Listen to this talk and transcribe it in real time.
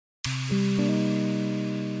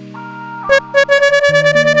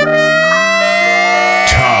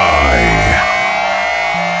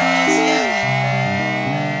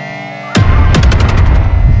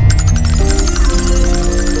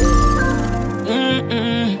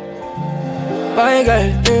my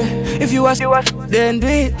girl. If you are, then do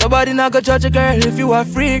it. Nobody not go judge a girl. If you are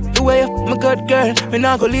freak, the way you my good girl, me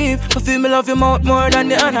not go leave. I feel me love your mouth more than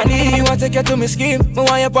the honey. You want to take you to me scheme, me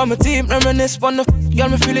want you on my team. Reminisce on the girl,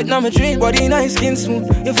 me feel it now my dream. Body nice, skin smooth,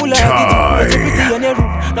 you full of attitude. You're pretty on your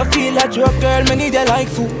room. Now feel like you're a girl, me need you like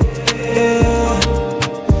food. Yeah.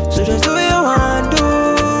 So just do what you want, do.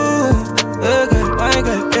 Yeah, girl, my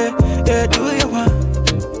girl, yeah, yeah, do what you want.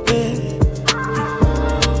 Yeah.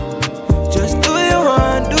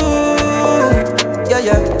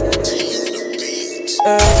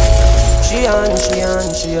 She on.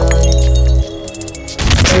 She want me.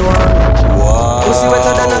 Wow. Pussy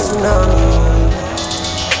wetter than a tsunami.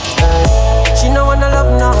 She no wanna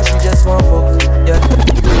love now, she just want fuck. Yeah.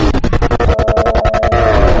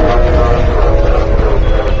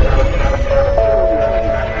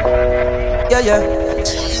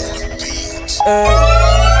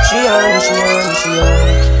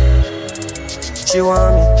 She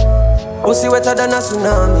want me. Pussy wetter than a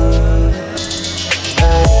tsunami.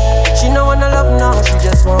 She no wanna love now, she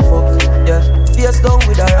just want fuck. Yeah, face down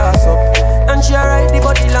with her ass up. And she ride the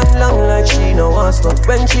body long like she no want stop.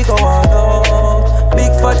 When she go all out,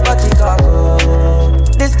 big fat body cock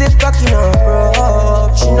up. This stiff cocky no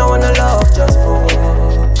bro. She no wanna love, just fuck.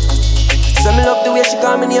 So me love the way she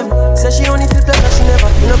call me name. Say she only feel pleasure, she never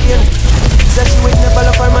feel no pain. Say she would never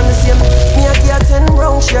love her man the same. Me a give her 10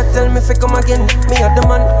 round, she a tell me fi come again. Me a the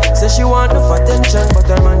man. Say she want enough attention, but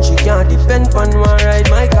her man she can't depend on one ride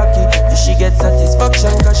my cocky. If she get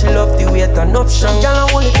satisfaction, cause she love the way it turn up strong. Girl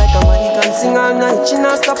I hold it like a man, he can sing all night. She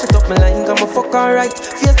not stop it up me like I'ma fuck her right.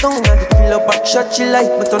 Face down and the pillow back shot she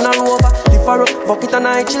like. Me turn her over, lift her up, fuck it and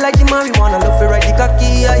night. She like the marijuana, love to ride the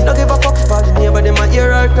cocky. I don't give a fuck for the neighbor, them a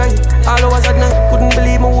hear her cry. All hours at night, couldn't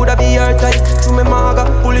believe me woulda be her type. Through me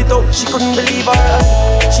maga, pull it out, she couldn't believe her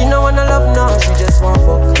eyes. She no wanna love now, she just want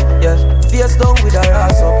fuck. Yeah, face down with her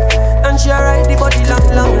ass up. And she ride the body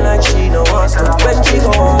long like she no want stop. When she go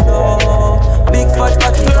on, big fat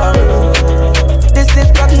cocky car. This stiff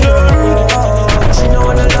cocky she no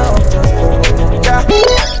wanna love, just fuck. Yeah.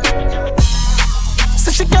 So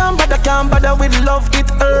she can't bother with love, it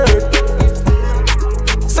hurt.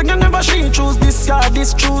 So you never she choose this guy,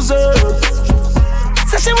 this choose her.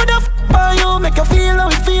 Say she woulda for you, make you feel how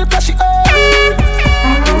it feel, cause she earn.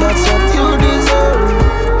 That's what you deserve,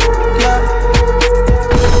 yeah.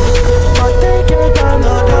 But take your time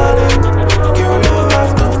now, darling. You don't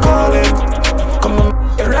have to call him. Come on,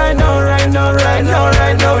 right now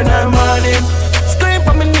in the morning. Scream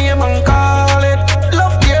for my name and call it.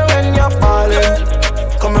 Love you when you're falling.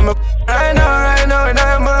 Come on, right now in the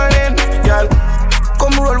morning. Girl,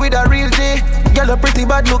 come roll with a real G. Girl, a pretty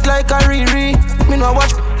bad look like a Riri. Me no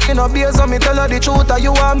watch, you know, beer, so me tell her the truth, or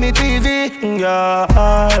you want me TV. Yeah,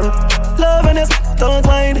 love and don't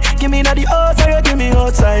mind. Give me that the outside, you give me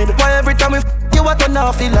outside. Why every time we you want to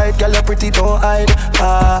now feel like girl, you pretty, don't hide.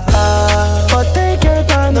 But take your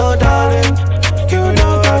time, no darling. You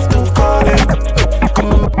don't have to call it.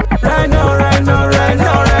 Come on, right now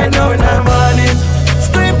in the morning.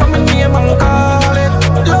 Scream for my name and call it.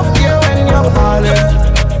 Love you when you're falling.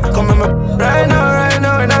 Come on, right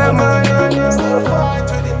now in the morning.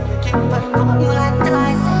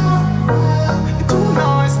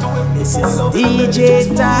 This is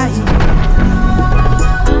DJ Ty.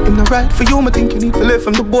 I'm not right for you, I think you need to live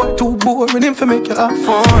from the boy too boring him for make you have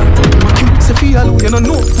fun. My cute say feel alone, you don't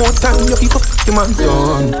know more time you keep up your man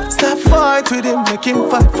done. Stop fight with him, make him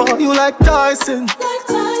fight for you like Tyson.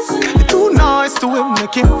 You're too nice to him,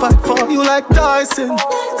 make him fight for you like Tyson.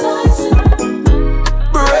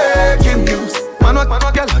 Breaking news, man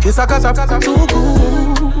what girl I guess I got too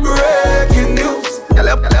good. Breaking news, girl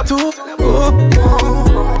up too good.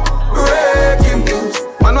 Breaking news,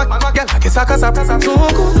 man what girl I guess I got too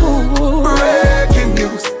good. Breaking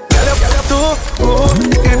news, girl up too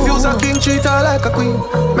good. If you's a king, treat her like a queen.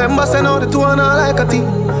 Remember say now the two are not like a team.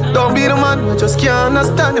 Don't be the man, we just can't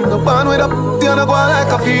understand him. The band with a they wanna go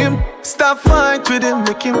like a film. Stop fight with him,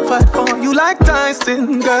 make him fight for you like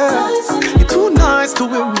Tyson, girl. You're too nice to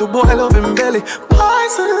him, the boy love him belly.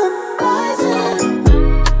 Poison.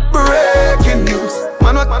 Breaking news,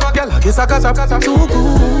 man what girl I guess I got too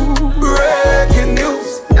good. Breaking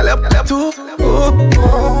news, girl up too good.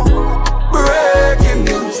 Breaking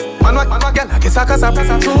news, man what girl I guess I got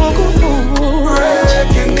too good.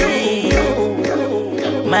 Breaking news.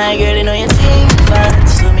 My girl, you know you sing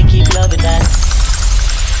fast, so me keep loving that.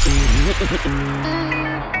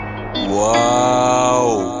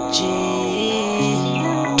 Wow. G.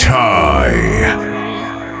 Ty.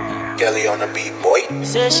 Kelly on the beat, boy.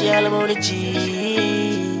 Say she all about the G.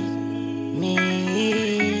 Me.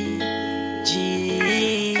 G.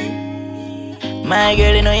 My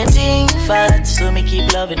girl, you know you think fat, so me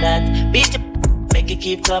keep loving that. Beat it, make it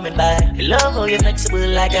keep coming back. I love how you're flexible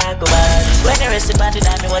like acrobats. When you're resting body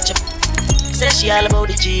down, me watch you. Say she all about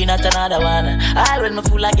the G, not another one. All when me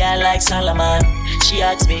fool like girl like Solomon. She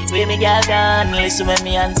asks me, where me girl gone? Listen when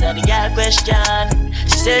me answer the girl question.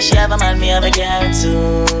 She says she have a man, me have a girl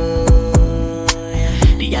too.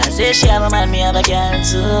 The girl says she have a man, me have a girl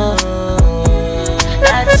too.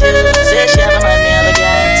 That's you. Say she have a man, me have a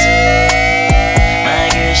girl too. My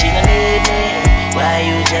girl, she don't need me. Why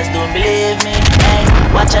you just don't believe me? Hey,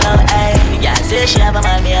 watch her now, hey. The girl says she have a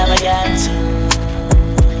man, me have a girl too.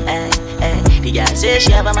 Hey, hey. The girl says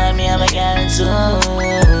she have a man, me have a girl too.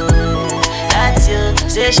 That's you.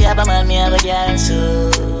 Say she have a man, me have a girl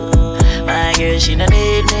too. My girl, she don't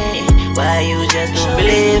need me. Why you just don't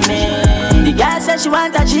believe me? The girl says she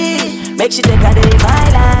want a G. Make she take a day in my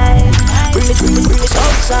life. Bring it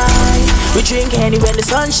outside. We drink any when the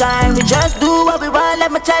sun shine. We just do what we want, let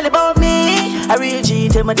me tell you about me. I real G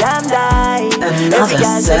till my damn die.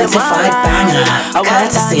 Another certified banger,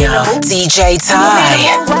 courtesy of DJ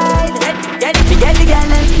Ty. Get the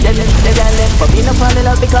gallon, but me no fall in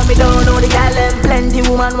love because me don't know the gallon. Plenty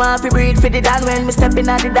woman want to breathe for the dan. When me stepping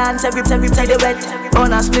out the dance, every say the wet.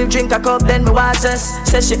 On a split, drink a cup, then me watch us.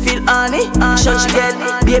 Says she feel honey, sure she get.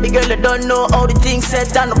 Baby girl, you don't know how the things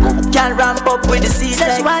set. And who can ramp up with the season.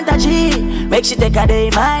 Says she want a G, make she take a day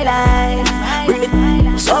in my life. Bring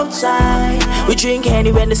it outside. We drink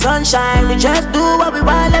any when the sun shine. We just do what we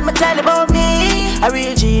want, let me tell you about me. I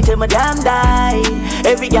real G till my damn die.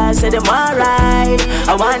 Every guy say them alright.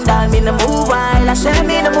 I want down me the move while I say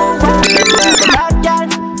me the move while. Bad girl,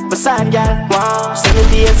 my sad girl, wow.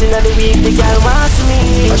 7 days in the week, the girl wants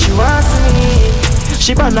me, but she wants me.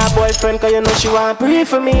 She brought her boyfriend cause you know she want pray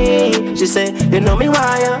for me. She say, you know me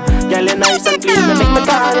why you. Girl you nice and clean, you make me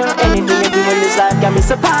call you. Anything you do in this life got me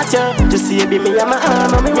support you. Just see you be me and my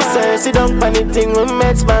arm and me say, sit down for anything we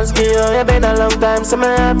met spans for you. You been a long time so me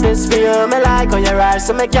have this for you. Me like how you ride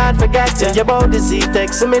so me can't forget you. You bout the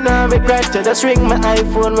Z-Tech so me not regret you. Just ring my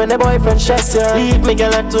iPhone when the boyfriend stress you. Leave me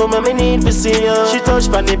girl at home and me need to see you. She touch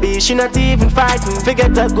on the beach, she not even fighting.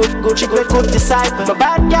 Forget her good, she good disciple. My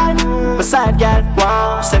bad girl, my sad girl, wow.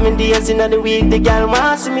 7 days in the week, the girl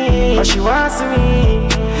wants me, but she wants me.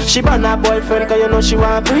 She brought her boyfriend cause you know she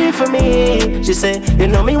want pray for me. She say, you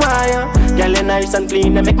know me why you. Girl you nice and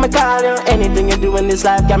clean, you make me call you. Anything you do in this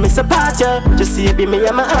life got me support you. Just see you be me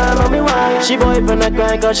and my arm on me why you. She boyfriend a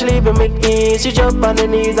cry cause she leaving with me. She jump on the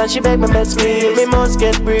knees and she beg me best please. Me must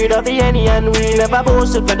get breed of the any and we never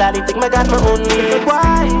boasted for daddy, think me got my own need.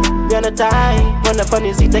 Why? We on a tie, run up on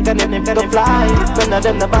the seat, take a name, go fly. None of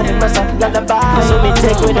them nobody mess up, let them buy. So me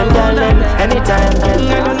take with them girl anytime.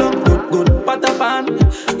 You look good, pot up on.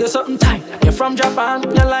 You're something tight, you're from Japan.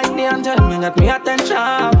 You like the anthem, you got me attention.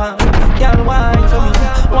 Girl,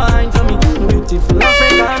 wine for me, beautiful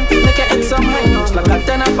African. Make it in some high notes like a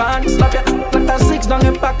 10 a band. Slap you like a 6 down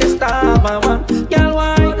in Pakistan. Girl,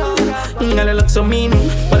 wine. Girl, you look so mean,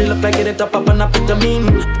 but it look like it top up and up with the mean.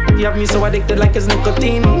 You have me so addicted like it's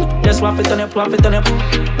nicotine. Just want it on your.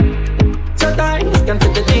 So tight, can't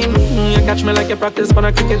fit the team. You catch me like you practice for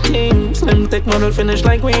a cricket team. Slim thick model finish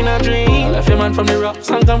like Queen a dream. Left your man from the rocks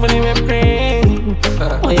and company whipped cream.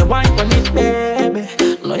 Oh, you wine on it, baby.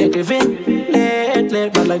 Know you're giving lately,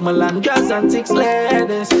 but like Melandras and 6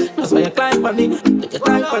 ladies. That's why you climb on it, take your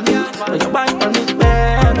time on it. Know you wine on it, baby.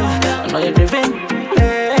 I know you're giving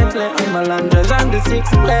lately, Melandras and the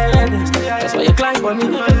 6 ladies. That's why you climb on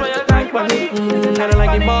it, that's why you climb on it. I don't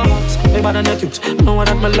like the bombs, they bad and they're cute. Know what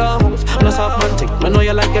that my love, plus half man thing. I know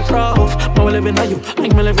you like it rough. Now we live in a you,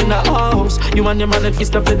 like me live in a house. You and your man if you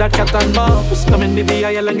stop with that cat and mouse. Come in the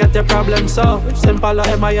BIL and get your problem solved. Simple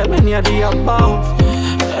or MIL, many of the above.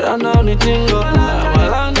 I don't know anything go.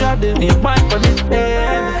 Well, I'm driving, you bite on it,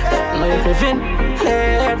 baby. Now you're living,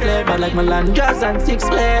 play, but like Melandras and 6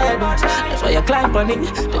 ladies. That's why you climb on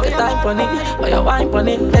it, take your time on it, or you wipe on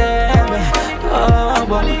it, baby. Oh,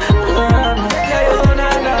 boy, oh, no.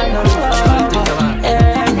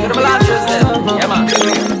 Yeah, man.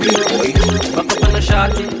 Back up on the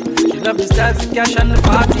shorty. She love the styles, the cash and the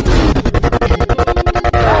party.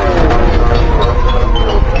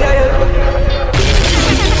 Yeah.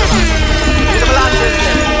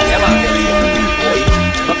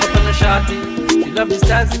 Back up on the shorty. She love the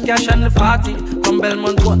styles, the cash and the party. From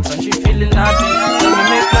Belmont once and she feeling naughty. So we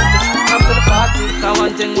make plans after the party. Cause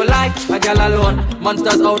one thing we like, a girl alone.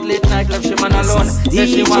 Monsters out late night, left she man alone. Say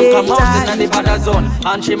she want come out in the bad zone.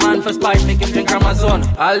 And she man for spite, make him drink Amazon.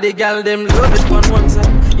 All the girl them love it on one side.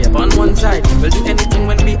 Yeah, on one side. We'll do anything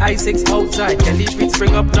when we I6 outside. Kelly Street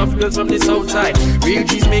spring up enough girls from the south side. Real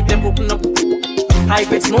G's make them open up. High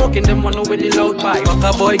grade smoking, them one with the loud pipe.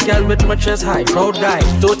 Fuck a boy, girl with my chest high, proud guy.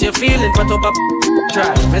 Don't you feel it, but up a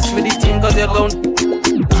try. Mess with the team cause you're gone.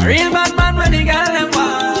 Real bad man when the girl them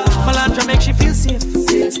wild. Melandra make she feel safe,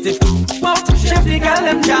 stiff. Mouth chef the girl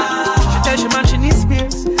them jam. She tell she man she needs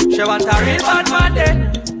space. She want a real bad man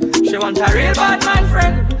then. She want a real bad man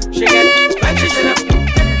friend. She get when she see them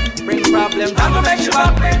bring problems, I'm gonna make she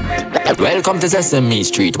happen. Welcome to Sesame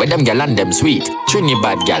Street, where them gal and them sweet.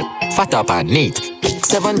 Trinidad gal, fat up and neat.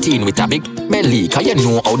 17 with a big belly, cause you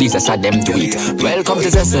know how these are them do it. Welcome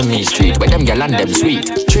to Sesame Street, where them gal and them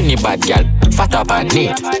sweet. Trinidad gal, fat up and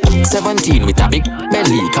neat. 17 with a big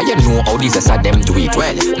belly, cause you know how these are them do it.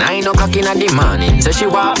 Well, 9 o'clock in the morning, say she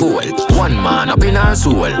want pool. One man up in her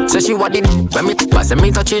soul, say she want it when me pass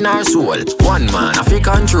me touching her soul. One man I feel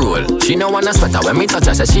control, she no wanna sweater when me touch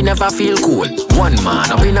her, say she never feel cool. One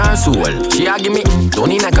man up in her soul, she a give me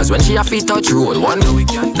Tony Neckers when she a feet touch road. One,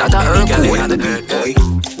 that a her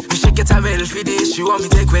cool. She get a medal for this, she want me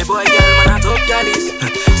take away boy girl, man I top girl is.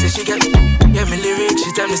 Say she get, yeah me lyrics,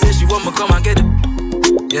 she tell me say she want me come and get it.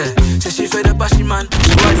 Yeah, say she fed up as she man,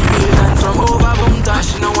 she want the real man from over Bumta.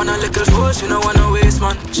 She no want a little fool, she no want a waste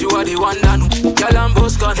man. She want the one that know, girl and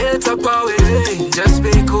boss gun, heads up with it. Just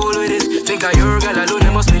be cool with it, think of your girl alone,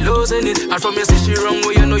 you must be losing it. And from you say she wrong,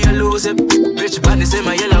 well you know you lose it. Rich bad, they say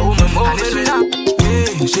my yellow woman moving it.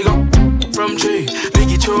 Yeah, she go from tree,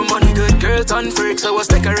 Biggie throw money, good girl turn freak. So I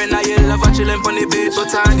stick her in a yellow, chillin' on the beach.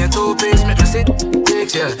 Put on your two-piece, make me sit,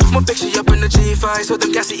 takes, yeah. My picture up in the G5, so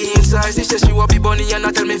them can't see inside. She says she want be bunny and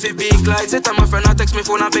I tell me if it big lights. Sit on my friend, I text me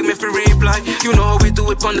phone and beg me for reply. You know how we do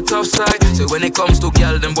it on the tough side. So when it comes to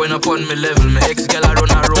girl, them boy not on me level. My ex-girl I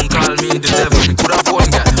run around, call me the devil. Me could have one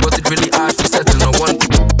girl, but it really hard to settle no one.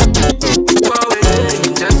 Wow,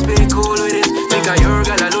 just be cool with it. Think of your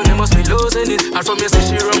girl alone, you must be losing it. And from you say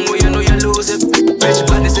she wrong, well you know you lose it. Rich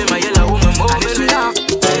body say my yellow woman moving it.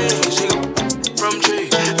 She go from tree,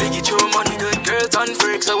 Biggie throw money, good girl turn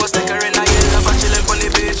freak. So I stick her in a yellow, but chillin' on the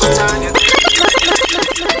beach. Put on your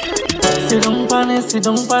sit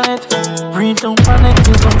down on it, breathe down on it,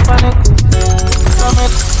 please don't panic.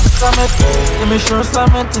 Slam it, give me sure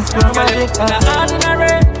slam it, it's pure magic.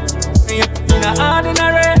 In a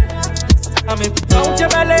ordinary, I mean, out your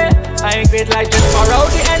belly. I ain't great like this for out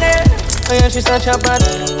the NA. Oh yeah, she's such a bad.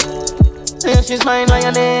 Oh yeah, she's mine,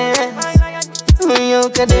 mayonnaise. Oh, you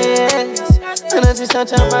can dance. Oh yeah, she's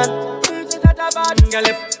such a bad. Girl,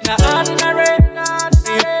 in a ordinary,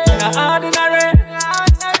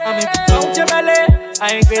 I mean, out your belly. I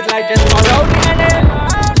ain't great like this for out the NA.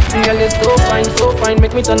 Girl is so fine,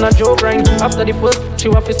 make me turn a joke right. After the first, she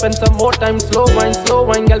want to spend some more time. Slow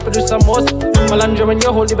wine, girl produce some more. Melandra when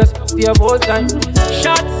you hold the best of all time.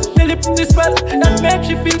 Shots, the lip, the spell that makes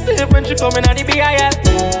she feel safe when she come in at the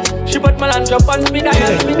BIL. She put Melandra on speed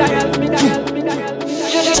dial.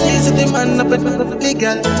 She's the man up in the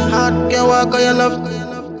girl. Hard girl walk on your love.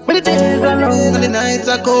 But the days are long and the nights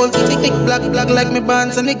are cold. Tick black like me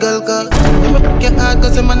bands and the girl car. You make your heart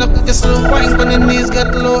cause the man up with your slow wine. When your knees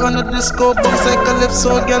get low under the scope. Bounce like a lip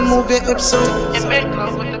so girl move your hips so.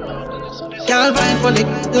 Girl vine for it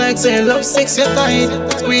like say love sex you're tight.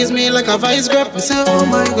 Squeeze me like a vice grip. I say oh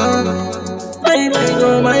my god,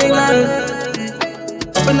 oh my god.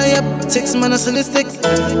 When I up 6 man I sell the sticks.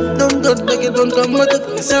 Don't go beg it, don't come with it.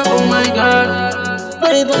 I say oh my god,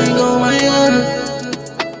 oh my god.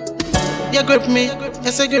 You grip me,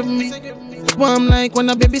 yes you grip me. Warm like when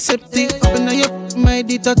a baby septic. Up in your my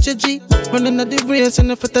detach your G. Running at the race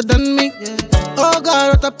and fitter than me. Oh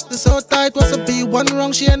God, what up is so tight. What's a B1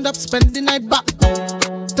 wrong? She end up spending the night back.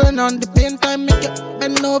 Turn on the pain time, make it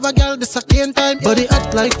bend over, girl. This a cane time. Body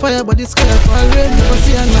hot like fire, body sky fall rain. Never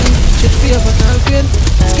see a night, shit fear for tall pain.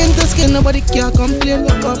 Skin to skin, nobody can complain.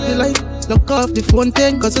 Look off the light, look off the phone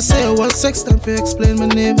thing. Cause I say I was sex time for explain my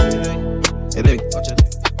name. Hey, watch it.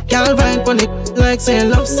 Girl vine pon it like saying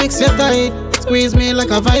love sex you're tight. Squeeze me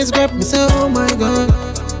like a vice grip. Me say oh my god,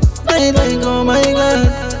 oh my god.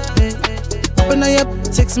 Up in your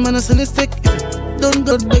 6 man I sell the stick. Don't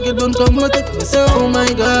go beg it, don't come with it. Me say oh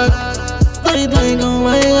my god, oh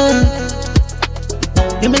my god.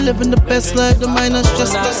 You me living the best life, the minus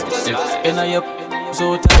just less. In a yup,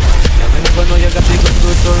 so tight. You never know you got the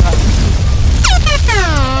good so right.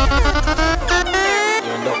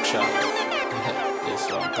 You're dog shot. This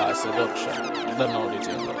one called seduction. You don't know the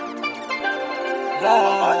thing though.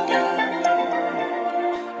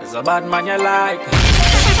 It's a bad man you like.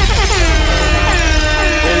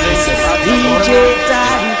 DJ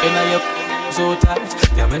time. In a yup, so tight.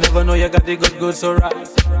 Me never know you got the good, so right.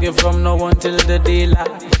 Give from now until the daylight.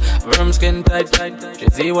 Firm skin tight. She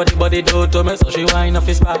see what the body do to me, so she whine off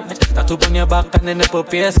his back. Tattoo on your back and then the put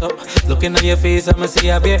pace up. Looking at your face, I'ma see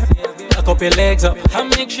a beer. Lock up your legs up. I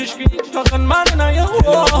make she scream, fucking man in your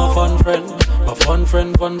wall. My fun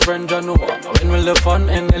friend, John Wall. When will the fun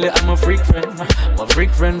end? I'm a freak friend. My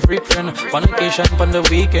freak friend. Fun occasion, on the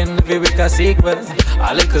weekend, every week a sequel.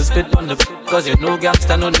 I like to spit on the cause you know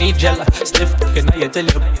gangsta no need gel. Stiff, can I tell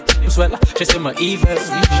you swell? She say my evil.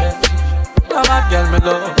 A bad girl me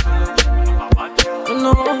love.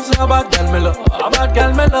 No, it's a bad girl me love. A bad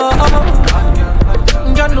girl me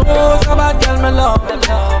love. John knows a bad girl me love.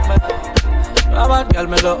 A bad girl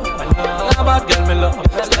me love. A bad girl me love.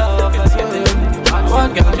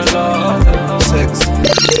 Bad girl me love. Sex.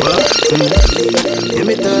 Give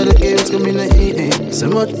me tired of games, come in the eating. So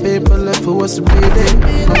much paper left for what's bleeding.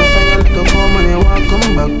 Come find a little for money, won't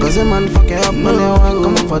come back. Cause a man fuck it up, money won't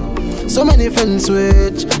come fat. So many friends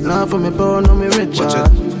switch. Now for me poor, now me rich.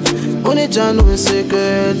 Only John know his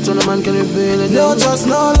secret, so no man can reveal it. No just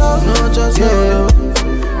no love, no just no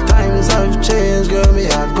love. Times have changed, girl, me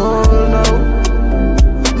heart cold now.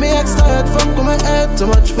 Me ex tired from my head, too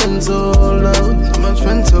much friends hold out. Too much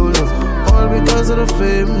friends hold out. All because of the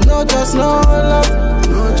fame, no just no love.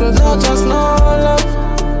 No just no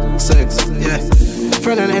love. Sex, yeah.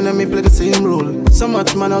 Friend and enemy play the same role. So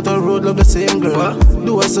much man out the road love the same girl. What?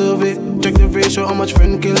 Do a survey, check the ratio, how much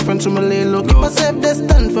friend kill friends from a lay low. Keep a safe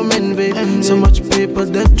distance from envy. So much people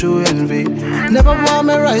that true envy. Never want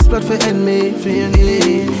me rice blood for enemy.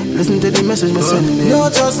 Listen to the message me send me. No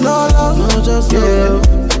just no love, no just no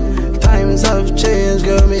love. Times have changed,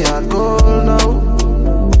 girl, me heart cold now.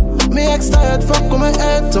 Me ex tired, fuck with my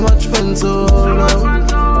head, too much friends hold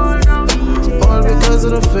out. All because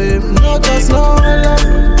of the fame, no just no love,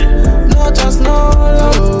 no just no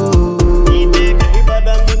love.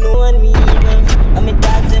 I'm a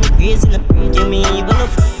dog, them crazy, give me even a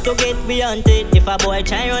to get beyond it. If a boy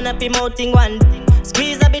try run up him out in one,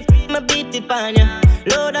 squeeze a bit, me beat it pan ya.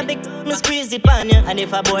 Load a big, me squeeze it pan ya. And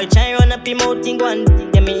if a boy try run up him out in one,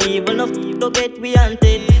 give me even a to get beyond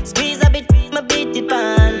it. Squeeze a bit, me beat it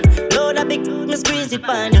pan. Load a big, me squeeze it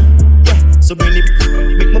pan ya. Yeah, so bring it,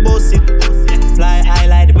 make my boss it. Fly high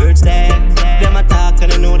like the birds there. Them attack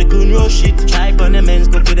and I know they couldn't rush it. Try for them ends,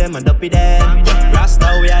 go for them and up it there.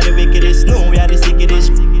 Rasta, we are the wickedest, no, we are the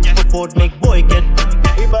sickest. Afford make boy get.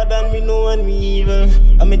 We bad and we know and we evil.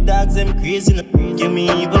 And me dogs them crazy, no. Give me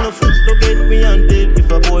even a foot to get beyond it. If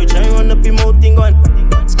a boy try run up him out in gun,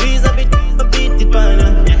 squeeze a bit, I beat it pan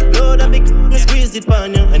ya. Load a big, me squeeze it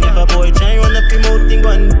pan ya. And if a boy try run up him out in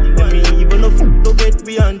gun, give me even a foot to get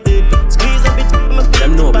beyond it. Squeeze a bit, me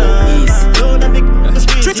beat it pan. Load a big, me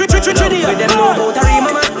squeeze it pan. With them know about a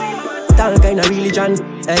mama. All kind of religion,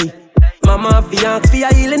 hey. Mama fi ask fi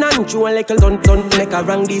a healing and chew a little don't make a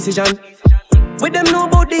wrong decision. With them know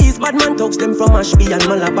about these bad man talks them from Ashby and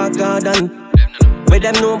Malabar Garden. With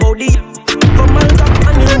them know about these from Malta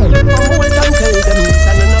and from Walton tell them this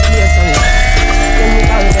and another place and them we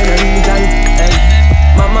all kind of religion, hey.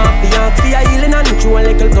 Mama fi ask fi a healing and chew a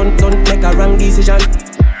little don't make a wrong decision.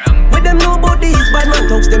 With them know about these bad man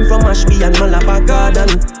talks them from Ashby and Malabar Garden.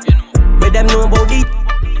 With them know about these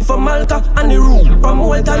from Malta and the room from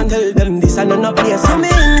Walton tell them this and another place. You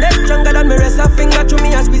mean that stronger than me rest a finger to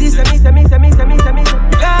me as squeezy semi.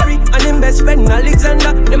 Gary and him best friend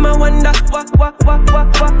Alexander. Them a wonder what the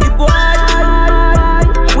boy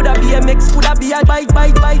would a be a mix, would a be a bite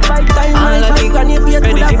time all of the and if you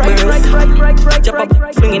would a right chop up,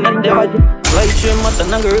 flinging at the dirt. White trim out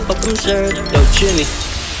and I go rip up him shirt. Yo, Trini,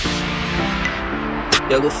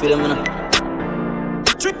 yo go feel them now.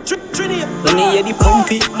 When you hear the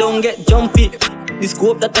pumpy, don't get jumpy. The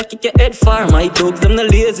scope that I kick your head far. My dogs, them the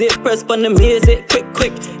lazy. Press on the maze,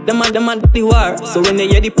 quick. Them and the war. So when you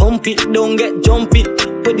hear the pumpy, don't get jumpy.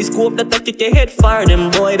 With the scope that I kick your head far. Them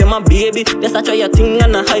boy, them a baby. Just a try your thing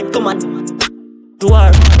and a hype. Come on,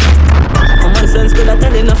 war. Common sense could I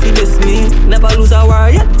tell enough of this me. Never lose a war,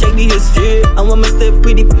 yeah, check the history. And when me step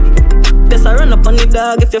with the just I run up on the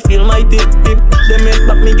dog if you feel my tip. Them make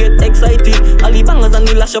back me get excited. All the bangers and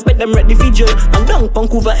the lash up at them ready for jail. And down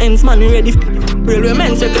Vancouver ends man ready. Railway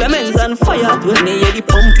men circle the men's and fire. When they hear the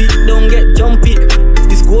pumpy, don't get jumpy.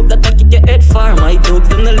 The scope that I kick your head far. My dogs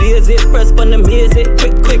them the lazy. Press on the maze,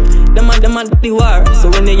 quick. Them and the war. So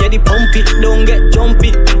when they hear the pumpy, don't get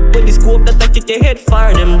jumpy. With the scope that I kick your head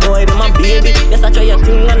far. Them boy, them a baby. Yes I try your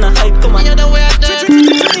thing and a hype. Come on. You're the way I do.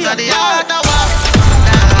 So the art of war.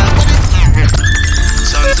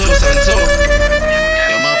 Santo, your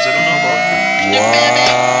mom said don't know about.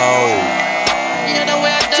 Wow. You know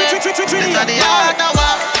where the this is the art of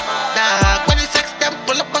war. Dog, when the sex them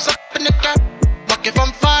pull up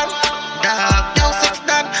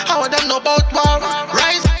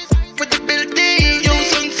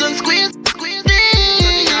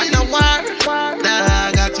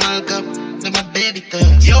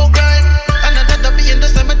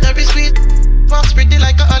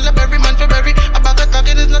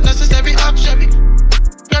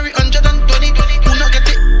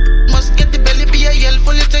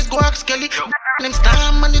Them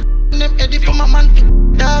stam and them Eddie for my man.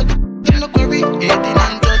 Dog, them no query. 18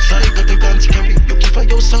 and judge, so you got the guns carry. Looking for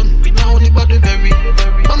your son, we know anybody very.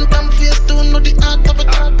 Bum tam face, don't know the art of it.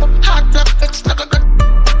 Hard black fits like a gun.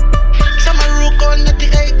 Summer rook on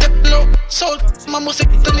 98, the blow. So, my music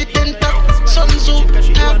to me 10 top. Sun Zoo,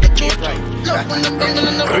 talk the truth. Love when them banging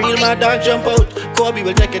in the real my dog jump out. Kobe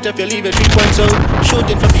will take it if you leave it 3 points out.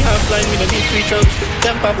 Shooting from the half line, we don't need free throws.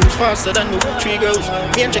 Tempo moves faster than the 3 girls.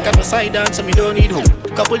 Me and check out my side dance, so me don't need hope.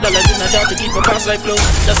 Couple dollars in a jar to keep my past life close.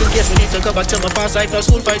 Just in case we need to go back to my past life, no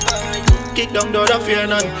school fight. Kick down door, don't fear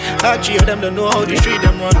none. Archie of them don't know how the street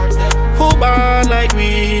them run. Who bad like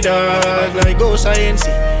we dog, like go science.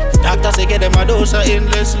 Doctor say get them a dose of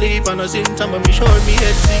endless sleep. And a symptom of me sure me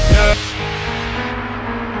head sick.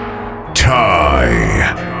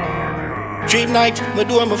 Ty. Dream night, me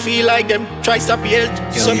do me feel like them. Try stop your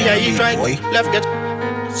health, so me I eat right. Left get,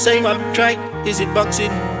 same I try. Is it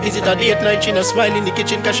boxing? Is it a date night? She no smile in the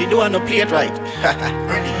kitchen cause she don't want no plate right.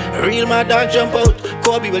 Real my dog jump out.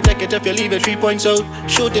 Kobe will take it if you leave it 3 points out.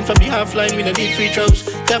 Shooting from the half line, we no need free throws.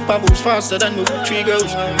 Tempo moves faster than my 3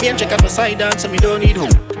 girls. Me and check out my side dance, so me don't need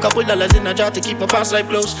hope. Couple dollars in a jar to keep my past life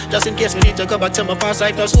close. Just in case we need to go back to my past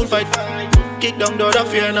life, no school fight. Kick down door, don't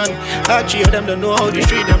fear none. Archie of them don't know how the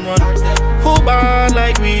street them run. Who bad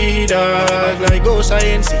like we dog, like go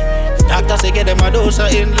science. Doctor say get them a dose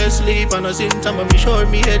of endless sleep. And a symptom of me sure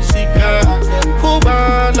me head sick. Who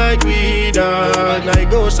bad like we dog, like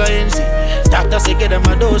go science. Doctor say get them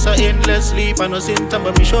a dose of endless sleep. And a symptom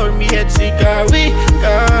of me sure me head sick. We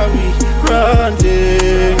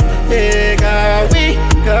running. Hey, we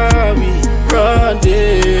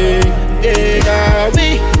running. Hey,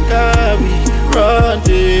 we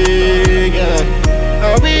running.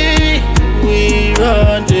 We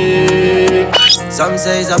running. Some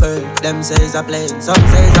say it's a bird, them say it's a plane. Some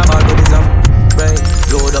say it's a ball, but it's a brain.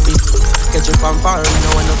 Load up it, catch it from far. No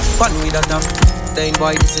one up, fun with a top. Saying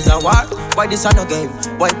boy, this is a war. Why this a no game?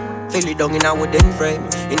 Boy, fill it down in a wooden frame.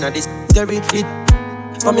 In a this territory it.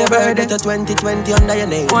 From your birthday to 2020 under your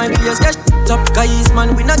name. Boy, please get up, guys,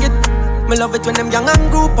 man, we not get. Me love it when them young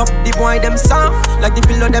and group up. The boy them soft, like the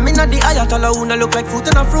pillow them inna the ayatollah. Who no look like fruit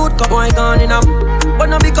in a fruit cup. Boy gone in a, but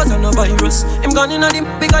not because of no virus. Him gone in a the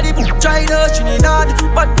bigger the poop. Try the Trinidad,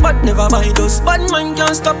 but never bite us. Bad man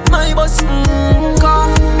can't stop my bus.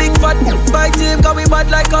 Cough, big fat bite him, cause we bad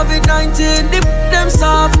like COVID-19. Dip them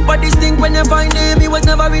soft, but this thing when you find him, he was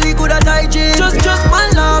never really good at hygiene. Just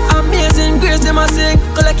one laugh, amazing grace them a sing.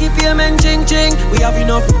 Collect payment, ching ching. We have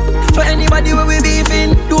enough for anybody where we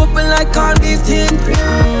beefing. Do open like can't beef thing.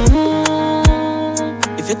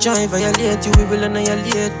 If you try violate, you will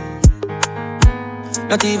annihilate.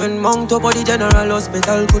 Not even Mount up or the General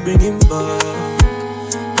Hospital could bring him back.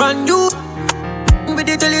 Brand new with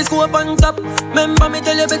the telescope on top. Remember me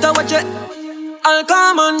tell you better watch it. I'll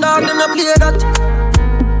come on dog, them not play that.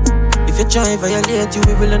 If you try violate,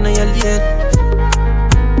 you will annihilate.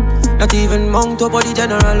 Not even Mount up or the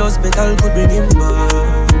General Hospital could bring him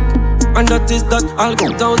back. And that is that I'll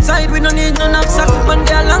go outside, we don't need no knapsack. Man,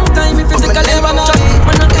 they a long time if you take a leave and chat.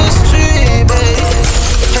 Man, on history, babe.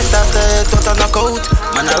 Head after head, what a knockout.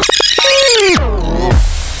 Man, I'm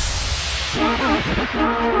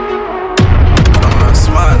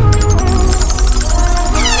smart.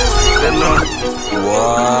 They know.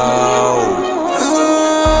 Wow.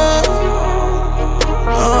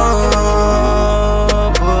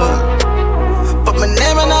 Boy. Put my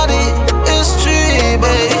name in all the history,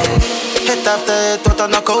 babe. Hit after hit, what a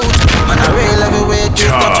knockout. Man, I real heavyweight, you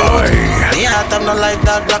touch out. The heart, I'm not like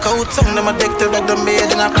that blackout. Some of them addicted like them made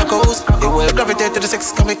in a crack house. You will gravitate to the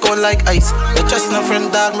sex, can be cold like ice. You're just no friend,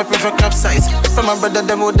 dog, me prefer crab size. From my brother,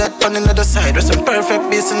 them who dead on the other side. With some perfect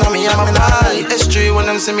beats in me, I'm in the high. History when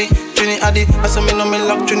them see me, Trini Addy. I saw me know me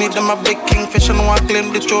luck, Trini, them a big kingfish and want claim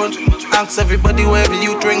the throne. Ask everybody wherever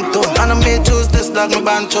you drink to. And I may choose this dog, my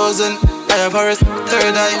band chosen. I have her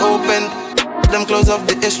third eye open. Them close off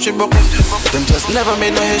the history book. Them just never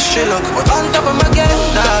made no history look. But on top of my game,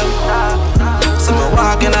 dog. So me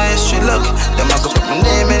walk in a history look. Them I go put my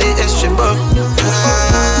name in the history book.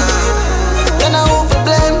 Then I hope for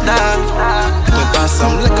blame, dog. Me pass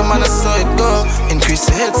some liquor, man, I saw it go. Increase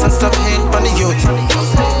the hits and stop hate on the youth.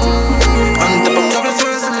 On top of couple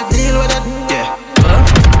stories and I deal with it. Yeah.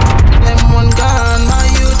 Them one gone, my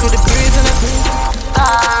youth with the breeze in it.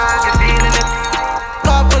 You're feeling it.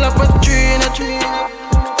 Pull up with 3 in a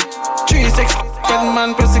 3, 6, 7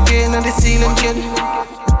 man press again on the ceiling kid.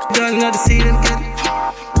 Gun on the ceiling kid.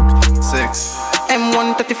 6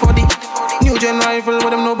 M13040 new gen rifle,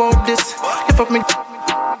 what them know about this? Lift up me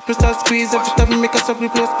start squeeze every time make us up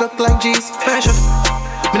replace look like G's. Pressure,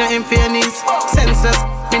 me not aim for your knees. Senseless,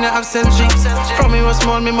 me in a accent G. From me was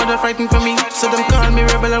small, me mother frightened for me. So them call me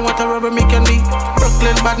rebel and what a rubber me can be.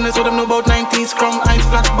 Brooklyn badness, so them know about 90s. Crumb, ice,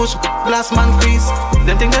 flat, bush, glass man freeze.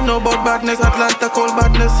 Them think they know about badness, Atlanta cold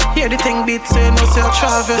badness. Hear the thing beat, say no, say I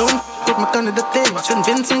travel. Don't with my Canada thing. St.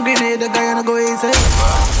 Vincent Grenade, the guy and I go easy.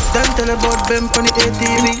 Don't tell about them from the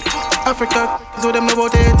ATV. Africa, so them know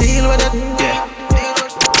about it, deal with it. Yeah.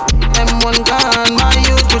 M1 gone, my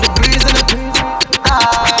youth with the breeze in it.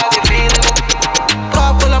 I be feeling it.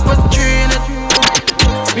 Couple up a tree in it.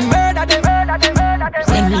 We murder them.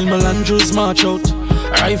 When real Melandros march out,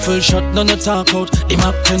 rifle shot, none of talk out. The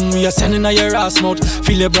map 10, we are sending a your ass mouth.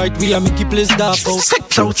 Feel it bright, we are make it place dark out.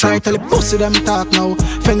 Sex outside, tell the pussy them talk now.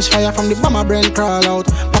 French fire from the bomber brain crawl out.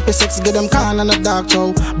 Poppy sex, get them can and a dark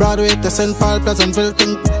show. Broadway to St. Paul, Pleasantville,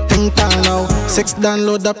 think town now. Sex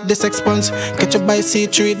download up this expunge. Catch a by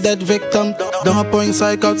C3 dead victim. Down a point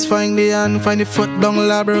psychots, find the hand, find the foot down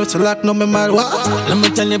labro. So lock no me mad. What? Let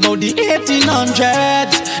me tell you about the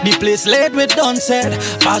 1800s. The place laid with done said.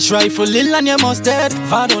 Fast rifle in and you must dead.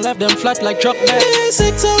 Father left them flat like truck bed. Yeah,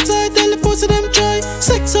 sex outside, tell the pussy them try.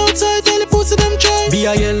 Sex outside, tell the pussy them try.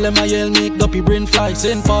 B.I.L. M.I.L. make duppy brain fly.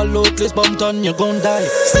 St. Paul low place bumped on you gon' die.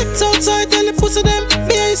 Sex outside, tell the pussy them.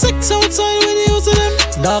 B.I. sex outside when you use them.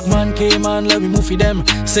 Dog man came on, let me move for them.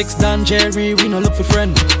 6 Dan Jerry, we no look for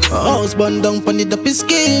friend. House burn down pon the duppy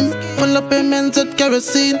scheme. Full up payments at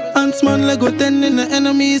kerosene. Huntsman Lego 10 in the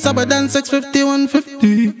enemies. Abba than 650,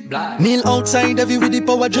 150. Kneel outside every with the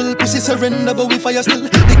power drill. Pussy surrender but we fire still. The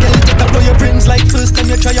girl take up your brains like first time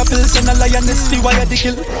you try a pills. And a lioness fee wire the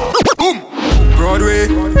kill. Boom! Broadway,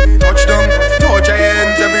 touchdown. Torch your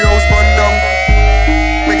hands, every house burn down.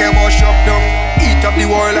 Make a boss shop down. Eat up the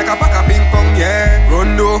wall like a pack of ping pong, yeah.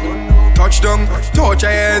 Rondo, touchdown. Torch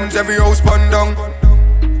your hands, every house burn down.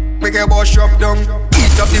 Make a boss shop down.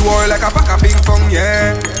 Eat up the wall like a pack of ping pong,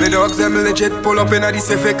 yeah. The dogs them legit pull up in a the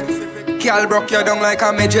Civic. Cal broke you down like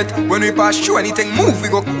a midget. When we pass through anything move, we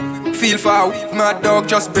go feel far. Mad dog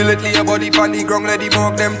just bill it. Lay your body on the ground, let the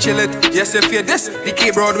mug them chill it. Yes, if you this, the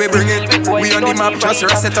K-Broadway bring it. We on the map, just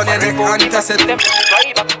rest it on your neck and test it.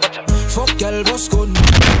 Fuck girl, what's good?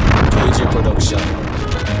 KJ Production.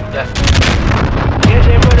 Yeah.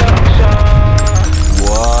 KJ Production.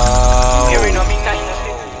 Wow. Hearing on me nice.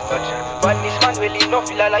 But this man will not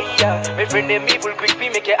feel like that. My friend them evil quick we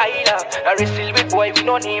make a isla. I wrestle with boy we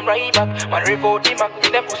no name right back. Man revolt the Mac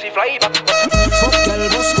with them pussy fly back. Fuck girl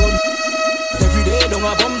what's good? Every day don't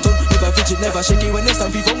a bum ton. If I fidget never shake it when it's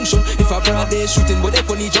time for function. If I broad day shooting but they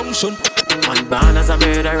funny junction. Man born as a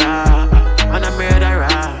murderer, and a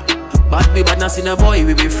murderer. But we bad not seen a boy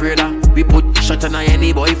we be afraid of. We put shot on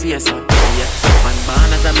any boy face. Yeah. Man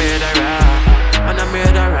born as a murderer, and a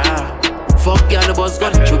murderer. Fuck y'all the boss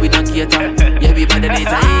gun, should be not cater. Yeah, we bad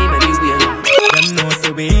anytime, anywhere. Them know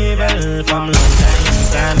say we evil from long time.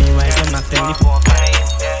 Sammy wise, I'm not 24.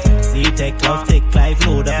 See, take love, take life,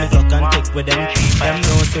 load up me clock and take with them. Them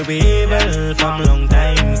know say we evil from long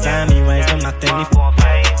time. Sammy wise, I'm not 24.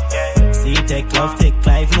 See, take love, take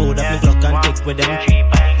life, load up me clock and take with them.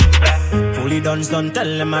 Fully done,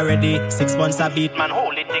 tell them already. 6 months a beat, man,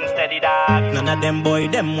 hold it thing steady, dog. None of them boy,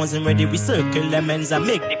 them wasn't ready. We circle them ends and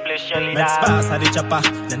make the place surely, dog. Let's pass at the chopper.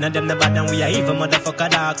 None of them the bad and we are even motherfucker,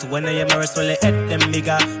 dog. So when I am a swallow head, them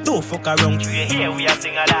bigger. Don't fuck around, you hear we are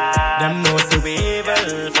sing a dog. Them know say we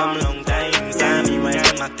evil from long time. Sammy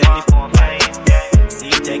wise, I'm not 24. See,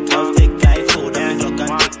 take love, take life, hold them, clock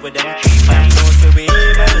and take with them.